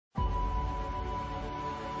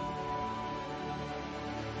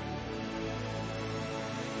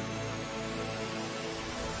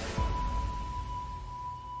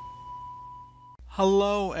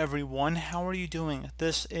Hello everyone, how are you doing?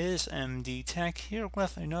 This is MD Tech here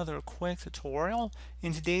with another quick tutorial.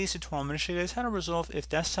 In today's tutorial, I'm going to show you guys how to resolve if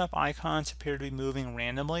desktop icons appear to be moving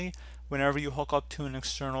randomly whenever you hook up to an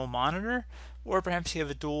external monitor, or perhaps you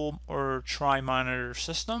have a dual or tri-monitor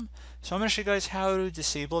system. So I'm going to show you guys how to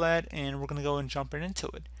disable that, and we're going to go and jump right into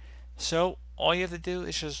it. So all you have to do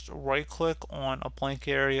is just right click on a blank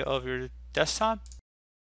area of your desktop,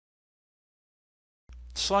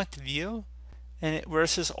 select View, and where it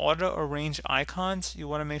says auto arrange icons, you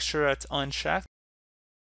want to make sure that's unchecked.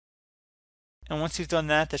 And once you've done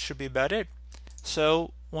that, that should be about it.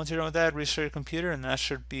 So once you're done with that, restart your computer and that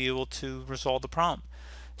should be able to resolve the problem.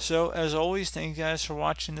 So as always, thank you guys for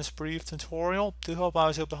watching this brief tutorial. Do hope I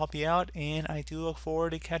was able to help you out, and I do look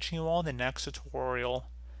forward to catching you all in the next tutorial.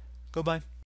 Goodbye.